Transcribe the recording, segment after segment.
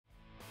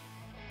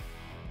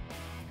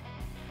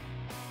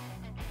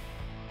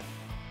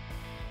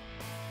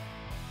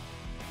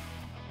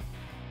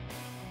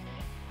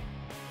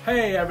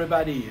Hey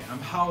everybody, I'm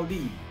Hao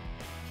Li,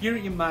 here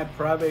in my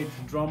private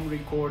drum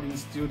recording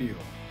studio,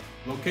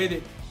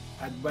 located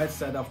at west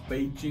side of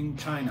Beijing,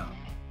 China.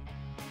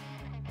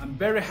 I'm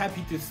very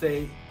happy to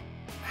say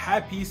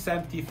Happy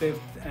 75th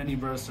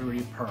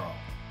Anniversary Pearl.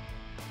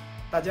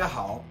 大家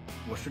好，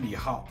我是李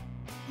浩，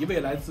一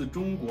位来自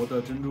中国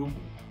的珍珠鼓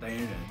代言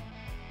人。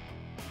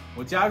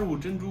我加入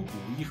珍珠鼓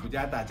艺术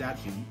家大家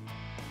庭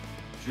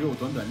只有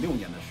短短6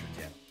年的时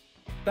间，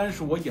但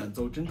是我演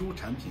奏珍珠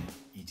产品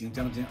已经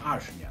将近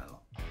20年了。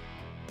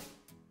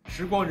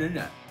时光荏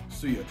苒，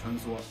岁月穿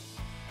梭，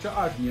这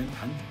20年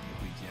弹指一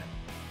挥间。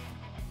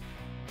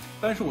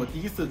但是我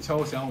第一次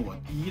敲响我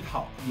第一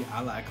套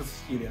ELX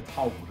系列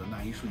套鼓的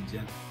那一瞬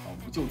间，仿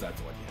佛就在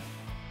昨天。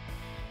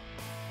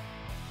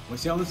我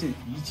相信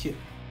一切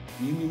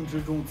冥冥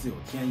之中自有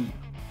天意。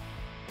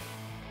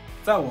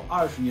在我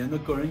20年的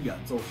个人演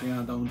奏生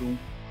涯当中，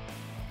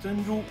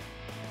珍珠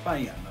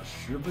扮演了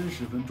十分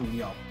重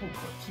要、不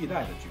可替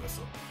代的角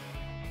色。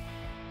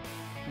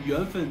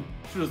缘分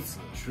至此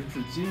时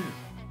至今日，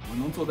我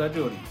能坐在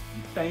这里，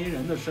以代言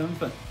人的身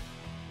份，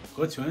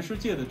和全世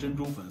界的珍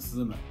珠粉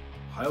丝们，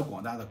还有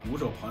广大的鼓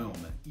手朋友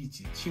们一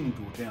起庆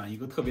祝这样一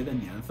个特别的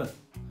年份，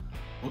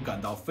我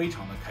感到非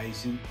常的开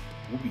心，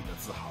无比的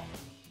自豪。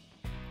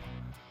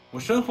我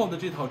身后的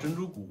这套珍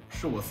珠鼓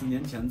是我4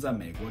年前在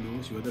美国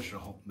留学的时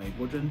候，美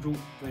国珍珠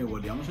为我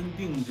量身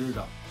定制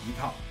的一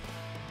套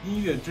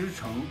音乐之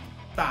城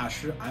大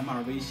师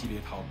M2V 系列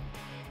套鼓。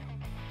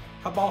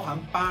它包含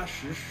8、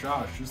10、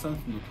12、13寸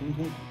的通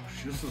鼓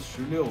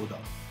，14、16的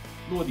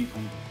落地通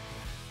鼓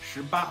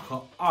，18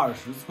和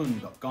20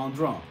寸的钢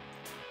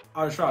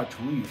drum，22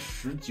乘以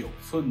19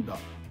寸的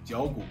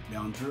脚鼓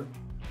2只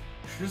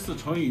，14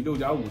乘以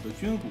6.5的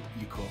军鼓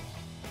1颗。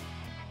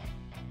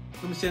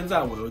那么现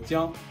在我又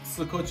将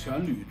4颗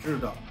全铝制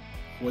的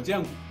火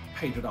箭鼓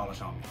配置到了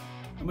上面。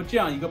那么这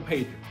样一个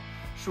配置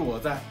是我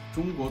在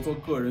中国做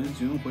个人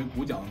巡回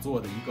鼓讲座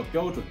的一个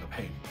标准的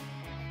配置，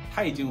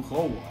它已经和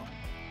我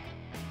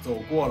走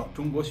过了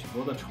中国许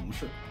多的城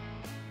市。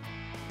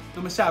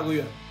那么下个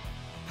月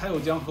它又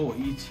将和我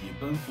一起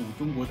奔赴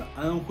中国的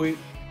安徽，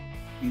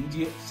迎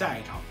接下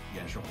一场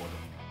演示活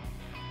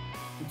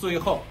动。最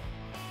后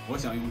我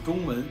想用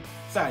中文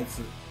再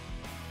次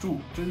祝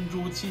珍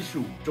珠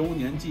75周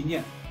年纪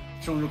念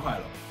生日快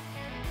乐。